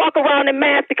 you want to walk around in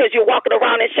mask because you're walking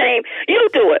around in shame, you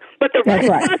do it. But the rest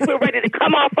of us, we're ready to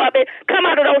come off of it, come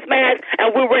out of those masks,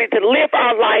 and we're ready to live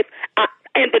our life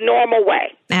in the normal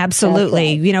way.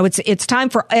 Absolutely. You know, it's time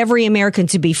for every American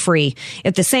to be free.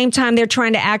 At the same time, they're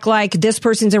trying to act like this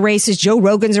person's a racist, Joe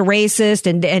Rogan's a racist,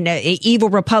 and evil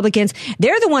Republicans.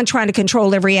 They're the one trying to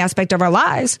control every aspect of our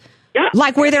lives,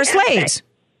 like we're their slaves.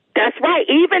 That's right.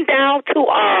 Even down to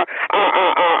our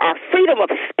freedom of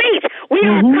speech. We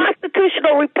are a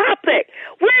constitutional republic.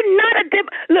 We're not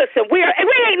listen, we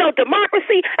ain't no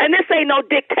democracy, and this ain't no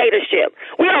dictatorship.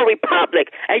 We are a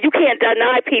republic, and you can't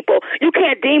deny people. You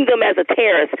can't deem them as a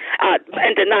terrorist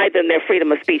and deny them their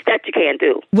freedom of speech. That you can't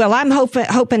do. Well, I'm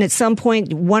hoping at some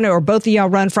point one or both of y'all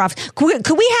run for office.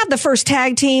 Could we have the first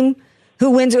tag team? Who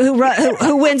wins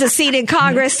a seat in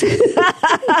Congress? Diamond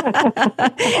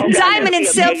and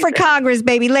Silk for Congress,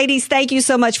 baby. Ladies, thank you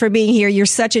so much for being here. You're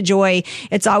such a joy.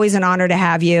 It's always an honor to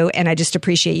have you, and I just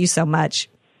appreciate you so much.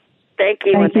 Thank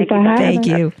you. Thank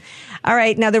you. All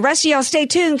right, now the rest of y'all stay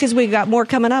tuned because we've got more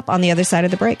coming up on the other side of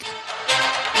the break.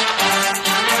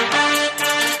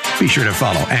 Be sure to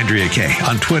follow Andrea Kaye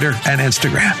on Twitter and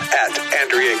Instagram at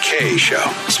Andrea Kaye Show,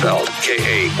 spelled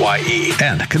Kaye,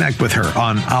 and connect with her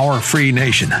on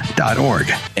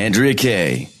OurFreeNation.org. Andrea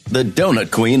Kaye, the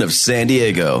donut queen of San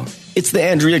Diego. It's the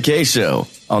Andrea Kaye Show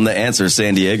on The Answer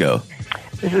San Diego.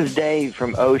 This is Dave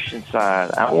from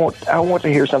Oceanside. I want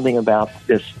to hear something about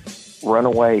this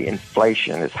runaway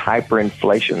inflation, this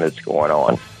hyperinflation that's going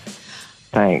on.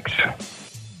 Thanks.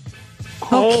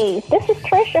 Hey, this is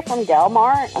Tricia from Del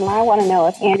Mar, and I want to know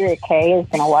if Andrea Kaye is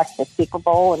going to watch the Super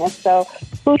Bowl, and if so,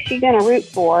 who's she going to root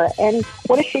for? And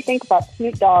what does she think about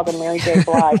Snoop Dogg and Mary J.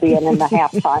 Blige being in the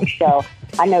halftime show?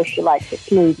 I know she likes a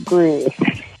smooth groove.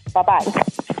 Bye-bye.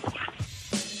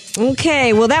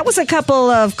 Okay, well, that was a couple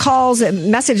of calls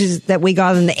and messages that we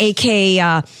got on the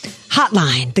AK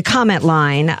hotline, the comment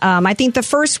line. I think the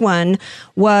first one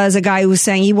was a guy who was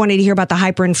saying he wanted to hear about the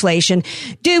hyperinflation.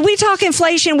 Dude, we talk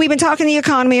inflation. We've been talking the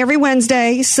economy every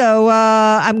Wednesday, so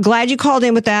I'm glad you called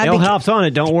in with that. Elhoff's on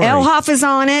it, don't worry. Elhoff is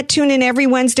on it. Tune in every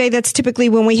Wednesday. That's typically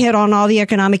when we hit on all the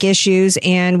economic issues,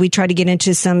 and we try to get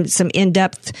into some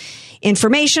in-depth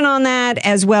information on that,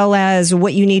 as well as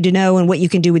what you need to know and what you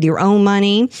can do with your own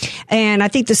money. And I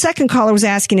think the second caller was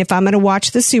asking if I'm going to watch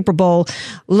the Super Bowl.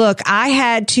 Look, I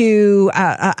had to,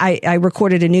 I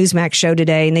recorded a Newsmax show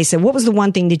today, and they said, what was the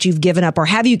one thing that you've given up, or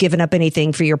have you given up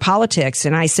anything for your politics?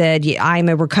 And I said, I'm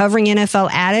a recovering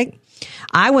NFL addict.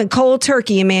 I went cold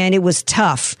turkey, and man, it was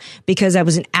tough because I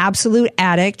was an absolute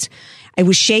addict. I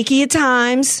was shaky at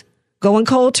times. Going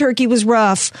cold turkey was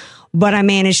rough, but I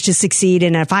managed to succeed.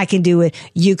 And if I can do it,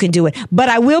 you can do it. But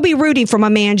I will be rooting for my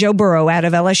man, Joe Burrow, out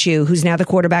of LSU, who's now the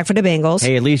quarterback for the Bengals.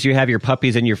 Hey, at least you have your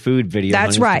puppies and your food video on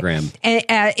Instagram. Right.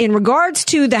 And in regards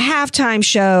to the halftime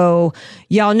show,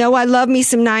 y'all know I love me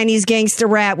some 90s gangster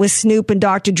rap with Snoop and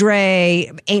Dr. Dre.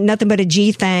 Ain't Nothing But a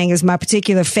G Thing is my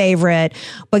particular favorite.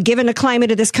 But given the climate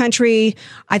of this country,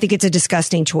 I think it's a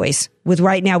disgusting choice. With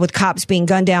right now, with cops being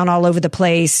gunned down all over the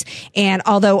place. And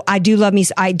although I do love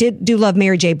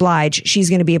Mary J. Blige, she's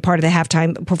going to be a part of the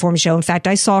halftime performance show. In fact,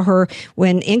 I saw her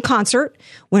in concert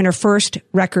when her first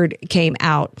record came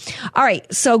out. All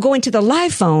right. So going to the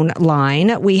live phone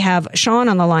line, we have Sean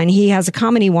on the line. He has a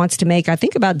comment he wants to make, I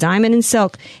think, about Diamond and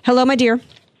Silk. Hello, my dear.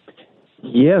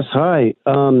 Yes. Hi.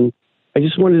 I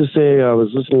just wanted to say I was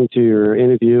listening to your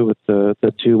interview with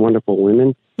the two wonderful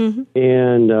women. Mm-hmm.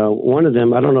 And one of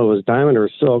them, I don't know if it was Diamond or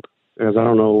Silk, because I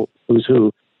don't know who's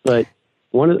who, but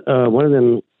one of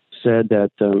them said that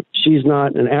she's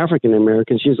not an African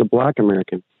American, she's a Black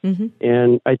American. Mm-hmm.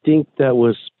 And I think that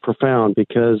was profound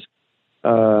because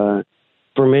for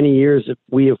many years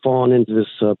we have fallen into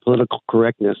this political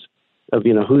correctness of,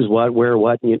 who's what, where,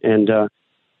 what, and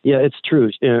yeah, it's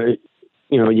true.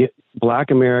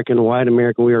 Black American, white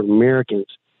American, we are Americans.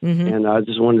 Mm-hmm. And I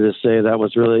just wanted to say that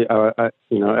was really,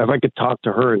 if I could talk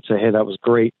to her and say, hey, that was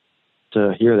great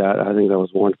to hear that. I think that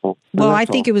was wonderful. Well, I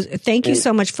think it was, thank you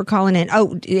so much for calling in.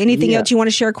 Oh, anything else you want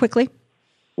to share quickly?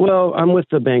 Well, I'm with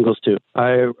the Bengals too.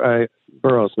 I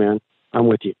Burrows, man. I'm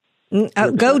with you.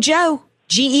 Go Joe.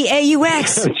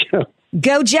 Geaux.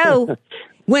 Go Joe.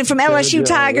 Went from LSU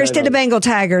Tigers to the Bengal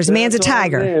Tigers. Man's a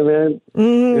Tiger. Man.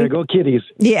 Mm-hmm. Yeah, go Kitties.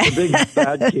 Yeah. The big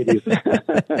bad Kitties.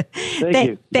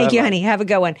 Thank you, honey. Have a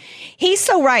good one. He's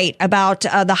so right about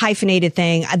the hyphenated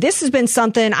thing. This has been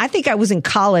something, I think I was in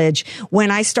college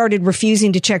when I started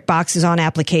refusing to check boxes on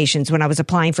applications when I was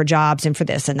applying for jobs and for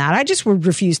this and that. I just would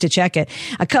refuse to check it.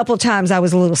 A couple of times I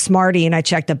was a little smarty and I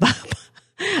checked a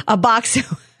box.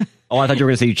 Oh, I thought you were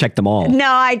going to say you checked them all. No,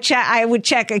 I would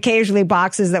check occasionally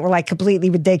boxes that were like completely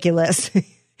ridiculous.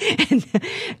 And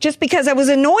just because I was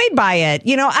annoyed by it.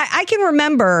 You know, I can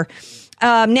remember,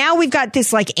 now we've got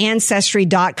this like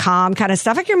ancestry.com kind of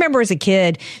stuff. I can remember as a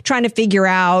kid trying to figure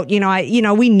out,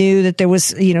 we knew that there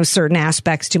was, certain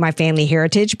aspects to my family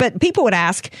heritage, but people would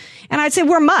ask and I'd say,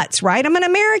 we're mutts, right? I'm an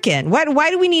American. Why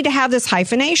do we need to have this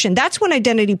hyphenation? That's when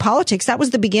identity politics, that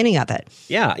was the beginning of it.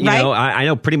 Yeah. I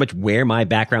know pretty much where my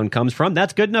background comes from.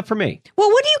 That's good enough for me.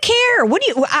 Well, what do you care?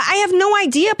 I have no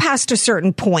idea past a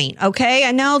certain point. Okay.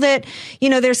 I know that,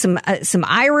 there's some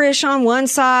Irish on one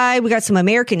side. We got some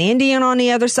American Indian on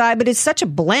the other side, but it's such a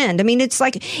blend. I mean, it's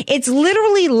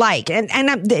literally like, and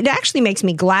it actually makes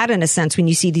me glad in a sense when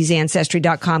you see these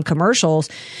ancestry.com commercials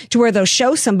to where they'll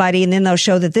show somebody and then they'll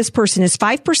show that this person is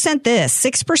 5% this,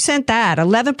 6% that,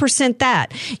 11%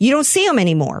 that. You don't see them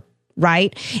anymore.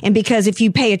 Right. And because if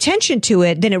you pay attention to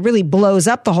it, then it really blows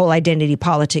up the whole identity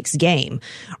politics game.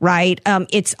 Right.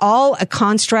 It's all a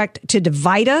construct to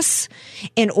divide us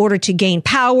in order to gain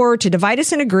power, to divide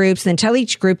us into groups, then tell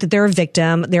each group that they're a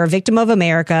victim. They're a victim of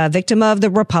America, a victim of the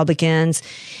Republicans.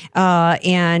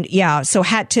 So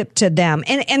hat tip to them.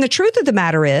 And the truth of the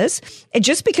matter is,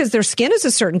 just because their skin is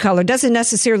a certain color doesn't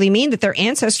necessarily mean that their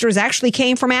ancestors actually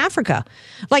came from Africa.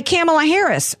 Like Kamala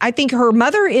Harris. I think her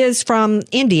mother is from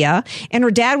India. And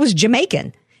her dad was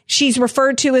Jamaican. She's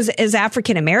referred to as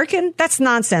African American. That's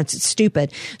nonsense. It's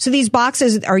stupid. So these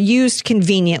boxes are used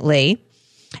conveniently.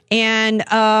 And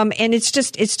it's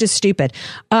just stupid.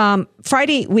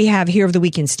 Friday, we have Hero of the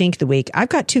Week and Stink of the Week. I've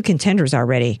got 2 contenders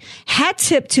already. Hat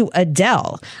tip to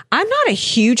Adele. I'm not a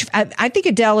huge, I think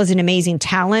Adele is an amazing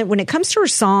talent. When it comes to her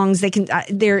songs,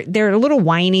 they're a little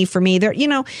whiny for me. They're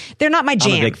not my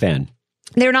jam. I'm a big fan.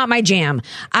 They're not my jam.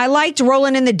 I liked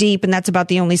Rollin' in the Deep, and that's about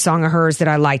the only song of hers that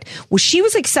I liked. Well, she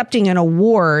was accepting an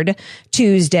award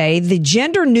Tuesday, the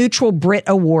Gender Neutral Brit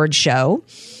Award Show.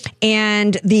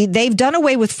 And they've done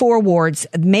away with 4 awards: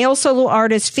 male solo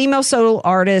artist, female solo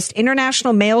artist,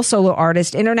 international male solo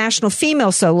artist, international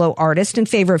female solo artist, in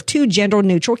favor of 2 gender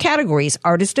neutral categories,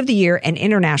 Artist of the Year and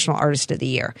International Artist of the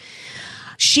Year.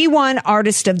 She won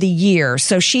Artist of the Year.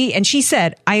 So she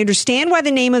said, I understand why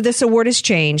the name of this award has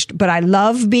changed, but I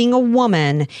love being a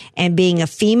woman and being a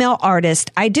female artist.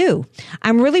 I do.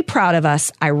 I'm really proud of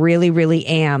us. I really, really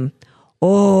am.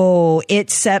 Oh,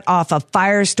 it set off a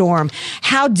firestorm.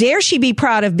 How dare she be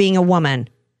proud of being a woman?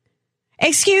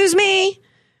 Excuse me?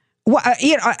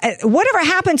 Whatever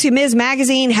happened to Ms.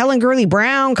 Magazine, Helen Gurley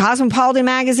Brown, Cosmopolitan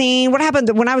Magazine? What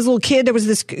happened when I was a little kid? There was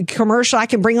this commercial, I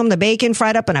can bring home the bacon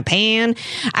fried up in a pan.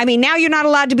 I mean, now you're not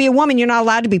allowed to be a woman. You're not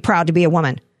allowed to be proud to be a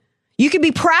woman. You can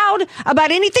be proud about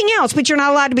anything else, but you're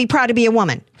not allowed to be proud to be a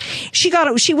woman. She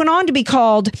went on to be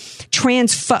called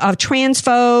transphobe,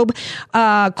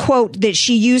 quote, that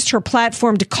she used her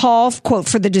platform to call, quote,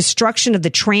 for the destruction of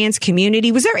the trans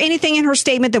community. Was there anything in her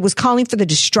statement that was calling for the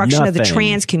destruction of the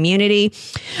trans community?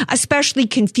 Especially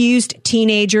confused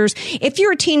teenagers. If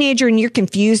you're a teenager and you're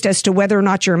confused as to whether or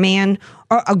not you're a man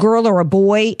or a girl or a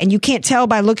boy, and you can't tell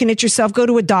by looking at yourself, go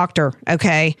to a doctor,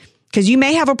 okay? Because you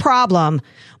may have a problem,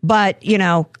 but,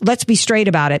 let's be straight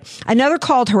about it. Another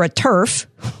called her a TERF.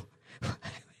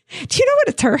 Do you know what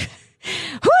a TERF?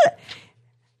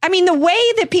 I mean, the way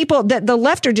that the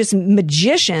left are just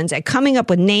magicians at coming up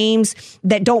with names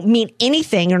that don't mean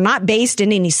anything, are not based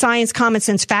in any science, common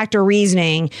sense, fact, or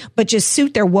reasoning, but just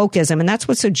suit their wokeism. And that's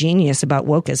what's so genius about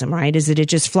wokeism, right? Is that it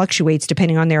just fluctuates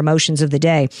depending on their emotions of the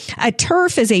day. A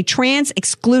TERF is a trans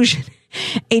exclusionary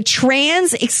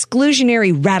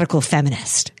radical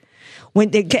feminist.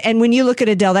 When you look at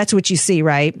Adele, that's what you see,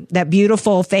 right? That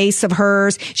beautiful face of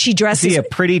hers. She dresses a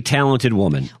pretty talented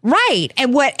woman. Right.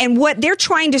 And what they're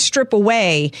trying to strip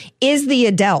away is the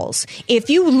Adeles. If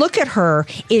you look at her,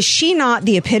 is she not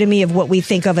the epitome of what we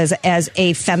think of as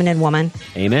a feminine woman?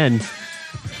 Amen.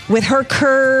 With her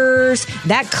curves,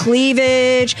 that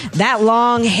cleavage, that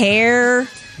long hair.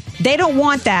 They don't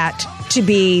want that to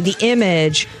be the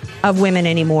image of women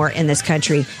anymore in this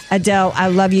country. Adele, I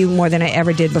love you more than I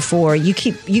ever did before. You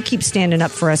keep standing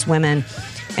up for us women.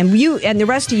 And you and the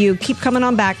rest of you keep coming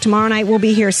on back. Tomorrow night we'll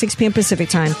be here 6 p.m. Pacific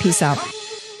time. Peace out.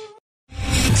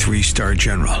 Three-star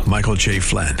general Michael J.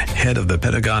 Flynn, head of the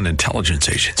Pentagon Intelligence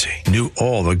Agency, knew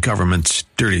all the government's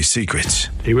dirty secrets.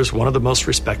 He was one of the most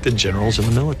respected generals in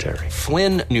the military.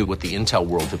 Flynn knew what the intel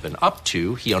world had been up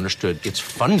to. He understood its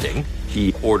funding.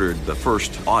 He ordered the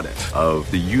first audit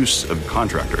of the use of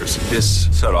contractors. This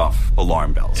set off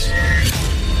alarm bells.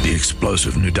 The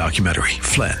explosive new documentary,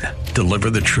 Flynn,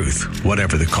 Deliver the Truth,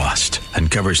 Whatever the Cost,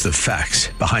 uncovers the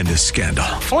facts behind this scandal.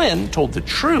 Flynn told the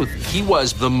truth. He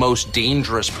was the most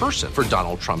dangerous person for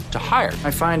Donald Trump to hire. I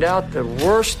find out the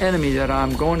worst enemy that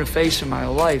I'm going to face in my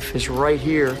life is right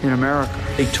here in America.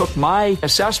 They took my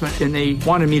assessment and they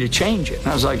wanted me to change it. And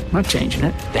I was like, I'm not changing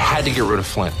it. They had to get rid of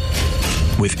Flynn.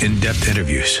 With in-depth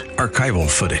interviews, archival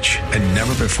footage, and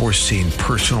never-before-seen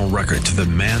personal records of the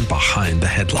man behind the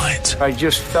headlines. I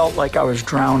just felt like I was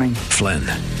drowning. Flynn,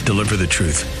 Deliver the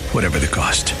Truth, Whatever the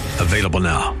Cost. Available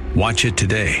now. Watch it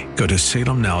today. Go to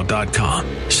salemnow.com.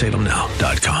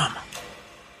 salemnow.com.